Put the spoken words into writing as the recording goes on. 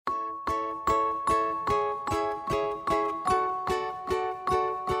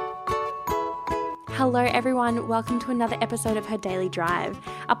Hello everyone, welcome to another episode of Her Daily Drive,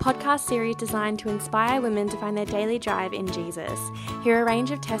 a podcast series designed to inspire women to find their daily drive in Jesus. Here are a range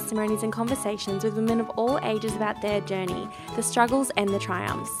of testimonies and conversations with women of all ages about their journey, the struggles and the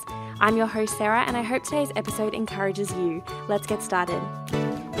triumphs. I'm your host Sarah, and I hope today's episode encourages you. Let's get started.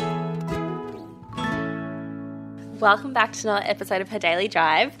 Welcome back to another episode of Her Daily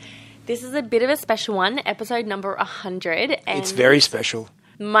Drive. This is a bit of a special one, episode number 100. And it's very special.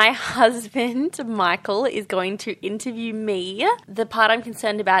 My husband, Michael, is going to interview me. The part I'm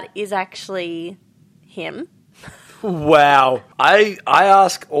concerned about is actually him. Wow. I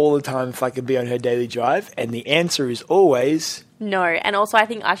ask all the time if I could be on Her Daily Drive, and the answer is always... No, and also I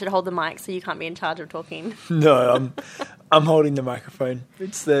think I should hold the mic so you can't be in charge of talking. No, I'm holding the microphone.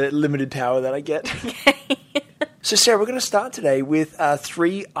 It's the limited power that I get. Okay. So, Sarah, we're going to start today with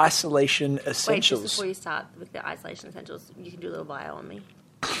 3 isolation essentials. Wait, just before you start with the isolation essentials, you can do a little bio on me.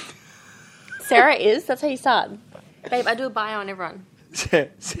 Sarah is? That's how you start. Babe, I do a bio on everyone.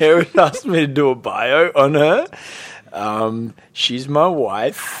 Sarah asked me to do a bio on her. She's my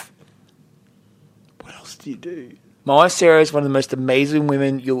wife. What else do you do? My wife, Sarah, is one of the most amazing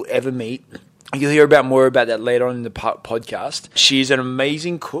women you'll ever meet. You'll hear more about that later on in the podcast. She is an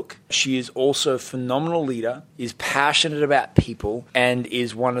amazing cook. She is also a phenomenal leader, is passionate about people, and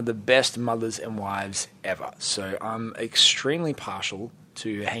is one of the best mothers and wives ever. So I'm extremely partial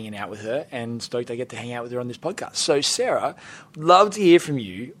to hanging out with her and stoked I get to hang out with her on this podcast. So Sarah, love to hear from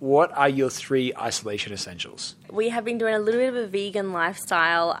you. What are your 3 isolation essentials? We have been doing a little bit of a vegan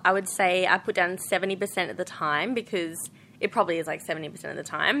lifestyle. I would say I put down 70% of the time because... it probably is like 70% of the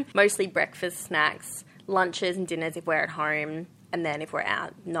time. Mostly breakfast, snacks, lunches and dinners if we're at home. And then if we're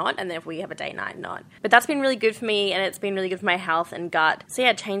out, not. And then if we have a date night, not. But that's been really good for me, and it's been really good for my health and gut. So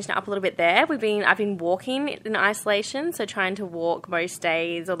yeah, changed it up a little bit there. I've been walking in isolation, so trying to walk most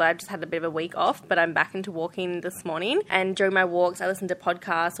days, although I've just had a bit of a week off, but I'm back into walking this morning. And during my walks, I listen to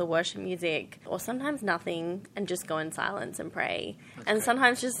podcasts or worship music, or sometimes nothing, and just go in silence and pray. Okay. And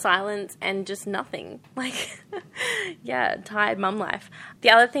sometimes just silence and just nothing. Like, yeah, tired mum life. The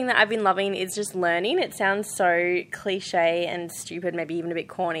other thing that I've been loving is just learning. It sounds so cliche and stupid, maybe even a bit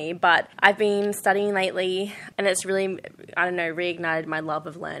corny, but I've been studying lately, and it's really, reignited my love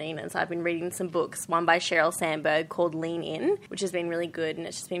of learning. And so I've been reading some books, one by Sheryl Sandberg called Lean In, which has been really good, and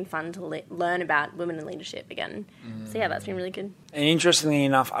it's just been fun to learn about women in leadership again. So yeah, that's been really good. And interestingly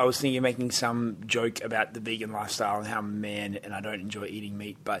enough, I was thinking of making some joke about the vegan lifestyle and how I'm a man and I don't enjoy eating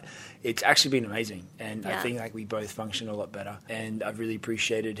meat, but it's actually been amazing, and I think like we both function a lot better, and I've really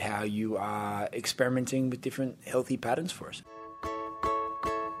appreciated how you are experimenting with different healthy patterns for us.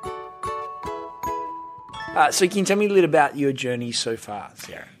 So can you tell me a little about your journey so far,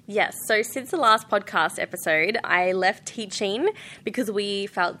 Sarah? Yes. So since the last podcast episode, I left teaching because we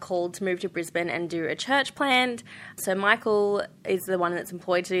felt called to move to Brisbane and do a church plant. So Michael is the one that's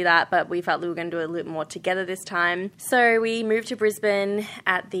employed to do that, but we felt we were going to do a little more together this time. So we moved to Brisbane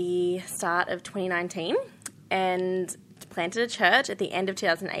at the start of 2019 and planted a church at the end of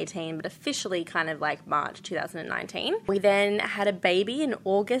 2018, but officially kind of like March 2019. We then had a baby in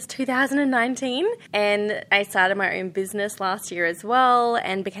August 2019, and I started my own business last year as well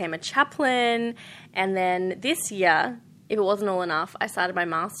and became a chaplain. And then this year, if it wasn't all enough, I started my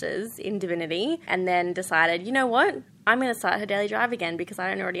master's in divinity and then decided, you know what? I'm going to start Her Daily Drive again because I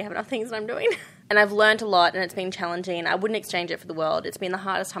don't already have enough things that I'm doing. And I've learned a lot, and it's been challenging. I wouldn't exchange it for the world. It's been the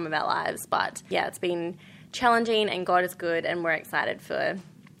hardest time of our lives, but yeah, it's been challenging, and God is good, and we're excited for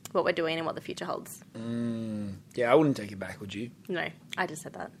what we're doing and what the future holds. Yeah, I wouldn't take it back, would you? No, I just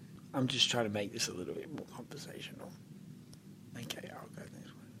said that. I'm just trying to make this a little bit more conversational. Okay, I'll go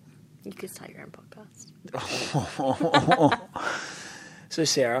next one. You could start your own podcast. So,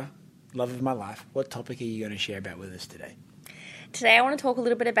 Sarah, love of my life, what topic are you going to share about with us today? Today I want to talk a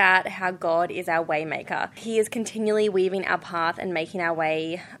little bit about how God is our way maker. He is continually weaving our path and making our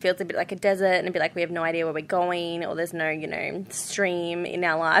way. It feels a bit like a desert and a bit like we have no idea where we're going, or there's no, stream in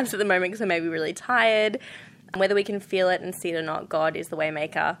our lives at the moment because we may be really tired. Whether we can feel it and see it or not, God is the way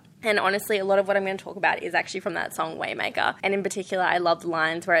maker. And honestly, a lot of what I'm going to talk about is actually from that song, Waymaker. And in particular, I love the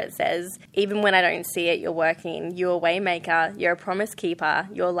lines where it says, even when I don't see it, you're working. You're a waymaker. You're a promise keeper.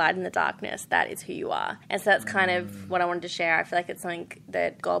 You're light in the darkness. That is who you are. And so that's kind of what I wanted to share. I feel like it's something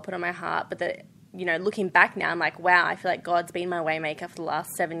that God put on my heart, but that, looking back now, I'm like, wow, I feel like God's been my waymaker for the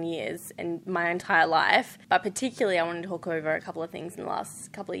last 7 years and my entire life. But particularly, I want to talk over a couple of things in the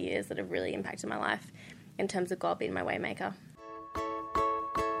last couple of years that have really impacted my life in terms of God being my waymaker.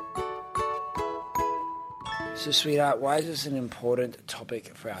 So, sweetheart, why is this an important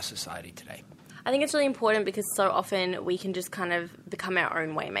topic for our society today? I think it's really important because so often we can just kind of become our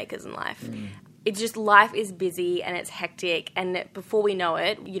own way makers in life. it's just life is busy and it's hectic, and before we know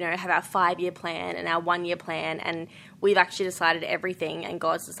it, have our 5-year plan and our 1-year plan, and we've actually decided everything and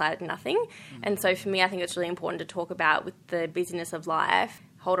God's decided nothing. And so for me, I think it's really important to talk about with the busyness of life.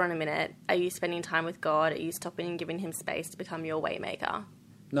 Hold on a minute. Are you spending time with God? Are you stopping and giving him space to become your way maker?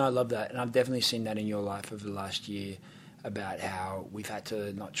 No, I love that. And I've definitely seen that in your life over the last year, about how we've had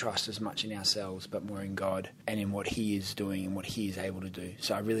to not trust as much in ourselves, but more in God and in what he is doing and what he is able to do.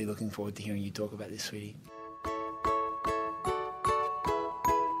 So I'm really looking forward to hearing you talk about this, sweetie.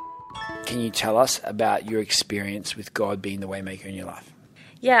 Can you tell us about your experience with God being the waymaker in your life?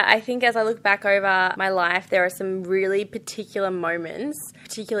 Yeah, I think as I look back over my life, there are some really particular moments,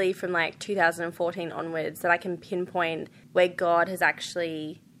 particularly from like 2014 onwards, that I can pinpoint where God has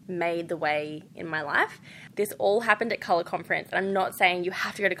actually made the way in my life. This all happened at Colour Conference, and I'm not saying you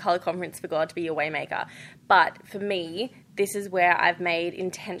have to go to Colour Conference for God to be your waymaker, but for me, this is where I've made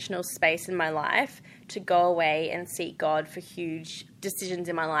intentional space in my life to go away and seek God for huge decisions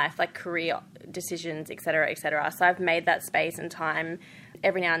in my life, like career decisions, etc., etc. So I've made that space and time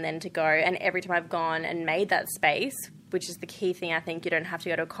every now and then to go, and every time I've gone and made that space, which is the key thing, I think, you don't have to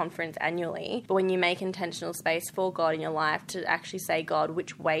go to a conference annually, but when you make intentional space for God in your life to actually say, God,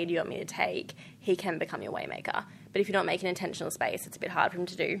 which way do you want me to take? He can become your waymaker. But if you don't make an intentional space, it's a bit hard for him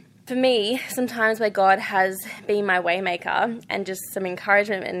to do. For me, sometimes where God has been my waymaker, and just some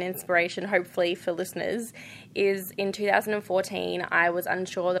encouragement and inspiration, hopefully, for listeners, is in 2014, I was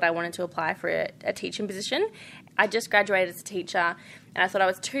unsure that I wanted to apply for a teaching position. I just graduated as a teacher, and I thought I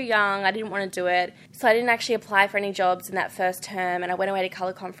was too young, I didn't want to do it, so I didn't actually apply for any jobs in that first term, and I went away to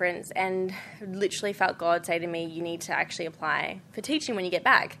Colour Conference and literally felt God say to me, you need to actually apply for teaching when you get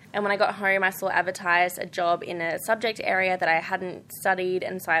back. And when I got home, I saw advertised a job in a subject area that I hadn't studied,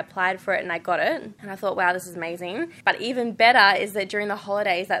 and so I applied for it and I got it, and I thought, wow, this is amazing. But even better is that during the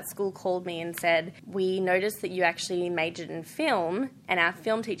holidays, that school called me and said, we noticed that you actually majored in film, and our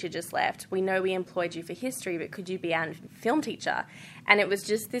film teacher just left. We know we employed you for history, but could you be our film teacher? And it was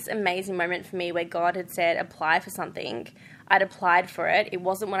just this amazing moment for me where God had said, apply for something. I'd applied for it. It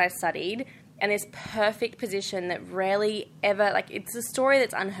wasn't what I studied. And this perfect position that rarely ever, like, it's a story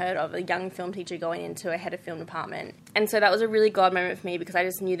that's unheard of, a young film teacher going into a head of film department. And so that was a really God moment for me, because I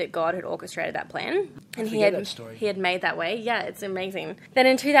just knew that God had orchestrated that plan. And he had made that way. Yeah, it's amazing. Then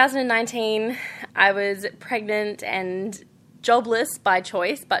in 2019, I was pregnant and jobless by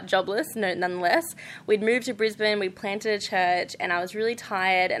choice, but jobless nonetheless. We'd moved to Brisbane, we'd planted a church, and I was really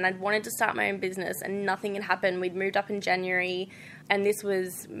tired, and I'd wanted to start my own business, and nothing had happened. We'd moved up in January, and this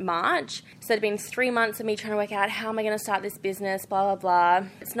was March. So it'd been 3 months of me trying to work out, how am I going to start this business, blah, blah, blah.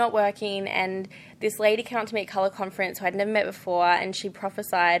 It's not working, and this lady came up to me at Colour Conference who I'd never met before, and she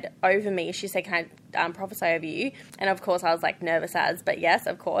prophesied over me. She said, can I prophesy over you? And of course I was like nervous as, but yes,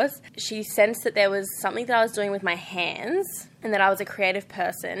 of course. She sensed that there was something that I was doing with my hands, and that I was a creative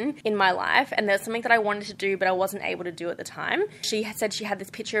person in my life, and there was something that I wanted to do but I wasn't able to do at the time. She had said she had this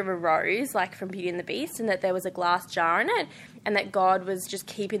picture of a rose, like from Beauty and the Beast, and that there was a glass jar in it, and that God was just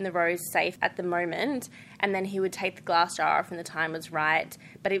keeping the rose safe at the moment, and then he would take the glass jar off when the time was right,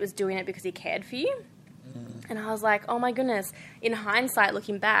 but he was doing it because he cared for you. And I was like, oh my goodness, in hindsight,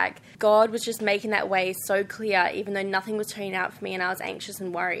 looking back, God was just making that way so clear, even though nothing was turning out for me and I was anxious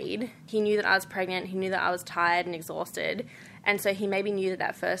and worried. He knew that I was pregnant, he knew that I was tired and exhausted, and so he maybe knew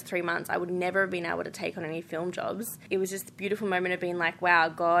that first 3 months I would never have been able to take on any film jobs. It was just a beautiful moment of being like, wow,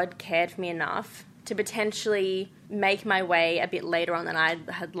 God cared for me enough to potentially make my way a bit later on than I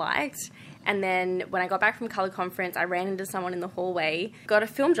had liked. And then when I got back from Colour Conference, I ran into someone in the hallway, got a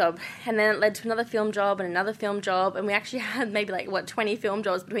film job, and then it led to another film job and another film job, and we actually had maybe 20 film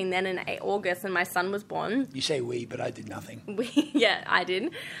jobs between then and August, and my son was born. You say we, but I did nothing. Yeah, I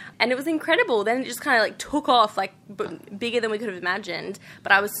did. And it was incredible. Then it just kind of took off, bigger than we could have imagined,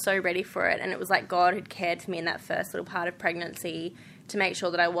 but I was so ready for it, and it was like God had cared for me in that first little part of pregnancy to make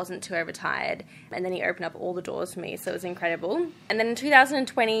sure that I wasn't too overtired. And then he opened up all the doors for me, so it was incredible. And then in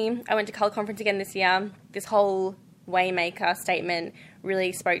 2020, I went to Colour Conference again this year. This whole Waymaker statement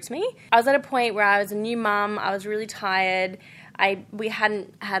really spoke to me. I was at a point where I was a new mum, I was really tired. We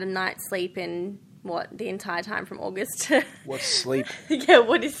hadn't had a night's sleep in the entire time from August to... What's sleep? Yeah,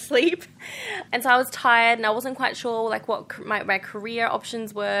 what is sleep? And so I was tired, and I wasn't quite sure what my career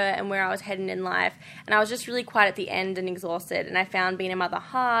options were and where I was heading in life. And I was just really quite at the end and exhausted. And I found being a mother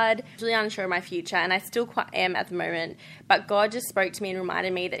hard, really unsure of my future, and I still quite am at the moment. But God just spoke to me and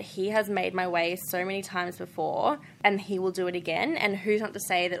reminded me that he has made my way so many times before, and he will do it again. And who's not to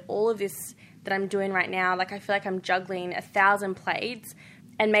say that all of this that I'm doing right now, I feel like I'm juggling 1,000 plates,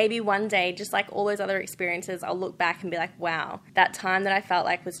 And maybe one day, just like all those other experiences, I'll look back and be like, wow, that time that I felt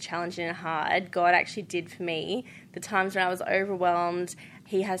like was challenging and hard, God actually did for me. The times when I was overwhelmed,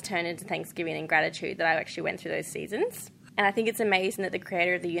 he has turned into thanksgiving and gratitude that I actually went through those seasons. And I think it's amazing that the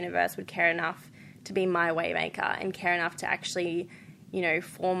creator of the universe would care enough to be my waymaker and care enough to actually, you know,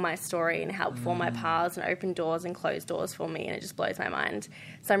 form my story and help form my paths and open doors and close doors for me. And it just blows my mind.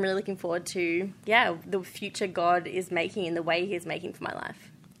 So I'm really looking forward to, the future God is making and the way he is making for my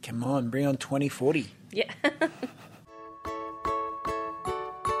life. Come on, bring on 2040. Yeah.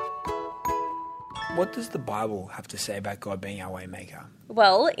 What does the Bible have to say about God being our way maker?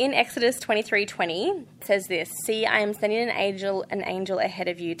 Well, in Exodus 23:20, it says this, "See, I am sending an angel ahead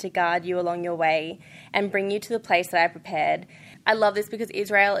of you to guard you along your way and bring you to the place that I prepared." I love this because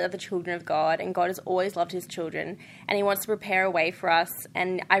Israel are the children of God, and God has always loved his children, and he wants to prepare a way for us.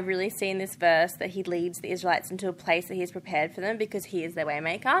 And I really see in this verse that he leads the Israelites into a place that he has prepared for them because he is their way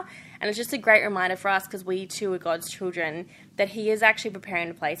maker. And it's just a great reminder for us, because we too are God's children, that he is actually preparing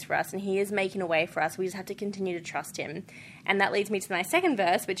a place for us and he is making a way for us. We just have to continue to trust him. And that leads me to my second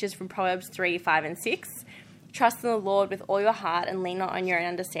verse, which is from Proverbs 3:5-6. "Trust in the Lord with all your heart and lean not on your own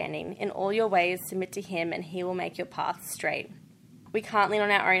understanding. In all your ways submit to him and he will make your paths straight." We can't lean on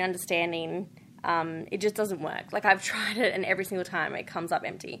our own understanding. It just doesn't work. Like, I've tried it and every single time it comes up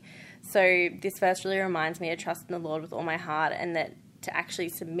empty. So this verse really reminds me to trust in the Lord with all my heart, and that to actually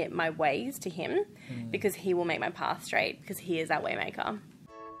submit my ways to him because he will make my path straight, because he is our way maker.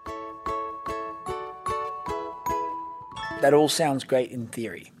 That all sounds great in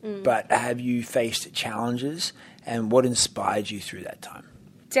theory, but have you faced challenges, and what inspired you through that time?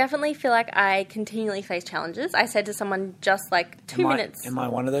 Definitely feel like I continually face challenges. I said to someone just like 2 minutes. Am I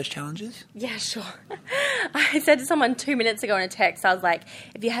one of those challenges? Yeah, sure. I said to someone 2 minutes ago in a text, I was like,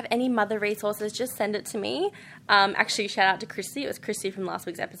 if you have any mother resources, just send it to me. Actually, shout out to Christy. It was Christy from last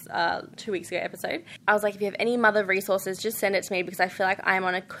week's episode, 2 weeks ago episode. I was like, if you have any mother resources, just send it to me, because I feel like I'm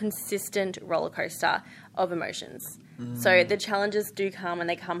on a consistent roller coaster of emotions. So the challenges do come, and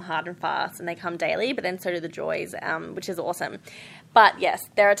they come hard and fast, and they come daily, but then so do the joys, which is awesome. But yes,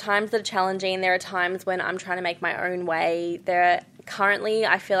 there are times that are challenging. There are times when I'm trying to make my own way. Currently,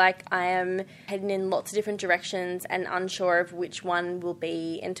 I feel like I am heading in lots of different directions and unsure of which one will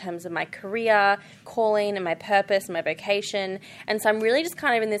be in terms of my career, calling, and my purpose and my vocation. And so I'm really just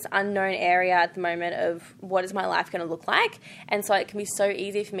kind of in this unknown area at the moment of what is my life going to look like. And so it can be so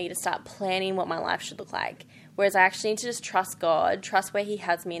easy for me to start planning what my life should look like. Whereas I actually need to just trust God, trust where he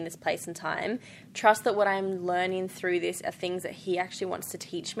has me in this place and time, trust that what I'm learning through this are things that he actually wants to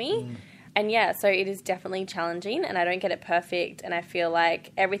teach me. And yeah, so it is definitely challenging, and I don't get it perfect, and I feel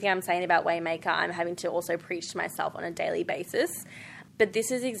like everything I'm saying about Waymaker, I'm having to also preach to myself on a daily basis. But this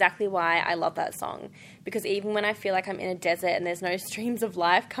is exactly why I love that song, because even when I feel like I'm in a desert and there's no streams of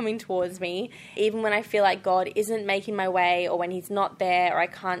life coming towards me, even when I feel like God isn't making my way, or when he's not there, or I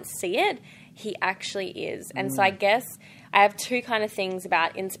can't see it, he actually is. And so I guess I have two kind of things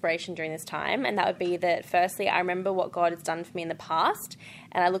about inspiration during this time, and that would be that firstly, I remember what God has done for me in the past,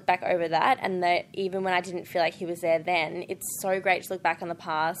 and I look back over that, and that even when I didn't feel like he was there then, it's so great to look back on the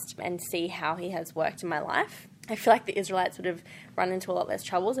past and see how he has worked in my life. I feel like the Israelites would have run into a lot less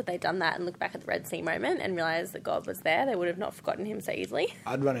troubles if they'd done that and looked back at the Red Sea moment and realised that God was there. They would have not forgotten him so easily.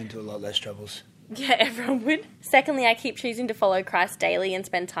 I'd run into a lot less troubles. Yeah, everyone would. Secondly, I keep choosing to follow Christ daily and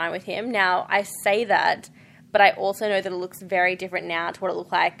spend time with him. Now, I say that, but I also know that it looks very different now to what it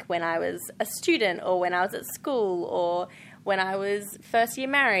looked like when I was a student, or when I was at school, or when I was first year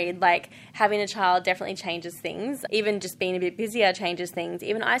married. Like, having a child definitely changes things. Even just being a bit busier changes things.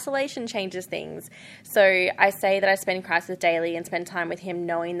 Even isolation changes things. So I say that I spend Christ with daily and spend time with him,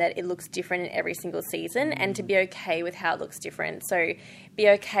 knowing that it looks different in every single season, and to be okay with how it looks different. So be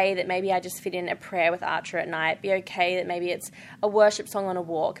okay that maybe I just fit in a prayer with Archer at night. Be okay that maybe it's a worship song on a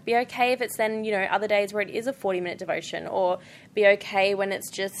walk. Be okay if it's then, other days where it is a 40-minute devotion. Or be okay when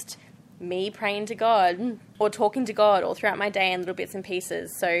it's just me praying to God or talking to God all throughout my day in little bits and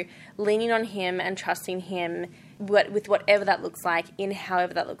pieces. So leaning on him and trusting him with whatever that looks like, in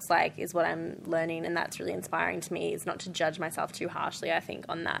however that looks like, is what I'm learning, and that's really inspiring to me, is not to judge myself too harshly, I think,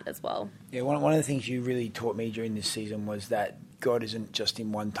 on that as well. Yeah, one of the things you really taught me during this season was that God isn't just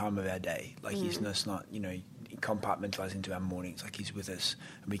in one time of our day. Like, he's just not, compartmentalized into our mornings. Like, he's with us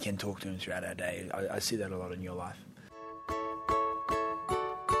and we can talk to him throughout our day. I see that a lot in your life.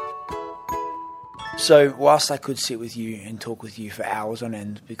 So whilst I could sit with you and talk with you for hours on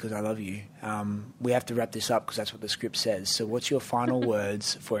end because I love you, we have to wrap this up because that's what the script says. So what's your final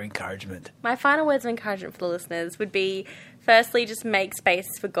words for encouragement? My final words of encouragement for the listeners would be, firstly, just make space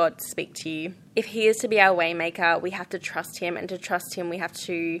for God to speak to you. If he is to be our waymaker, we have to trust him, and to trust him, we have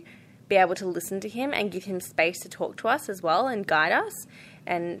to be able to listen to him and give him space to talk to us as well and guide us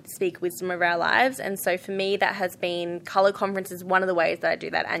and speak wisdom of our lives. And so for me, that has been Colour Conference is one of the ways that I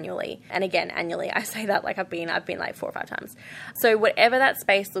do that annually. And again, annually, I say that like I've been like 4 or 5 times. So whatever that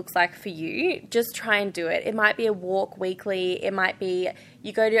space looks like for you, just try and do it. It might be a walk weekly. It might be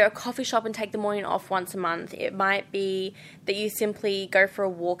you go to a coffee shop and take the morning off once a month. It might be that you simply go for a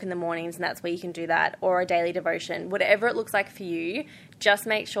walk in the mornings and that's where you can do that, or a daily devotion. Whatever it looks like for you, just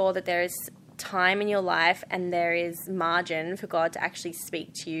make sure that there is time in your life and there is margin for God to actually speak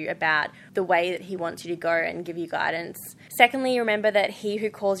to you about the way that he wants you to go and give you guidance. Secondly, remember that he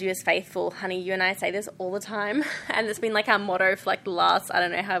who calls you is faithful. Honey, you and I say this all the time, and it's been like our motto for like the last, I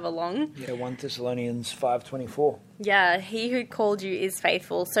don't know, however long. Yeah, 1 Thessalonians 5:24. Yeah, he who called you is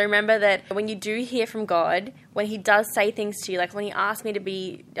faithful. So remember that when you do hear from God, when he does say things to you, like when he asked me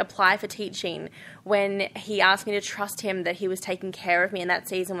to apply for teaching, when he asked me to trust him that he was taking care of me in that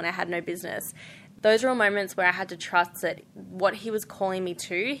season when I had no business, those were all moments where I had to trust that what he was calling me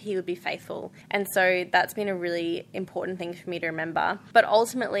to, he would be faithful. And so that's been a really important thing for me to remember. But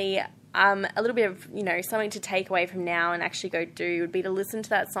ultimately, a little bit of, something to take away from now and actually go do would be to listen to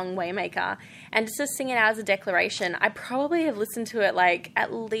that song Waymaker and just to sing it out as a declaration. I probably have listened to it like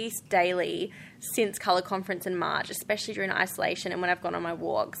at least daily since Colour Conference in March, especially during isolation and when I've gone on my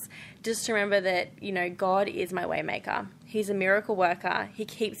walks. Just to remember that, God is my waymaker. He's a miracle worker. He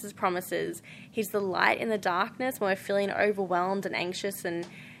keeps his promises. He's the light in the darkness when we're feeling overwhelmed and anxious and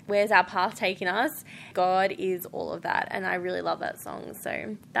where's our path taking us? God is all of that, and I really love that song.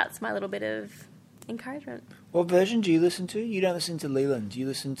 So that's my little bit of encouragement. What version do you listen to? You don't listen to Leland. Do you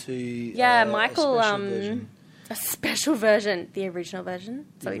listen to Michael, a special version? a special version. The original version?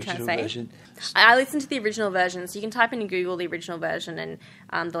 Is that what you're trying to say? Version. I listen to the original version, so you can type in Google the original version,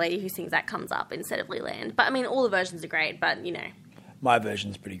 and the lady who sings that comes up instead of Leland. But, I mean, all the versions are great, but, My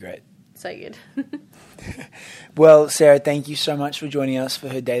version's pretty great. So good. Well, Sarah, thank you so much for joining us for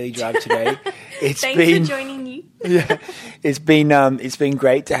her daily drive today. Thanks for joining you. Yeah, it's been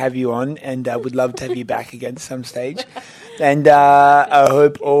great to have you on, and would love to have you back again at some stage. And I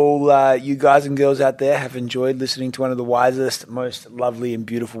hope all you guys and girls out there have enjoyed listening to one of the wisest, most lovely and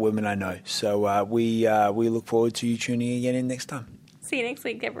beautiful women I know. So we look forward to you tuning again in next time. See you next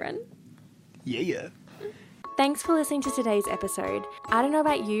week, everyone. Yeah. Thanks for listening to today's episode. I don't know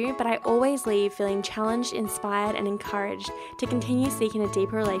about you, but I always leave feeling challenged, inspired, and encouraged to continue seeking a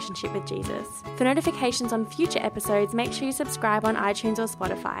deeper relationship with Jesus. For notifications on future episodes, make sure you subscribe on iTunes or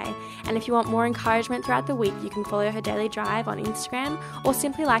Spotify. And if you want more encouragement throughout the week, you can follow Her Daily Drive on Instagram or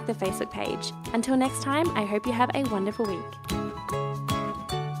simply like the Facebook page. Until next time, I hope you have a wonderful week.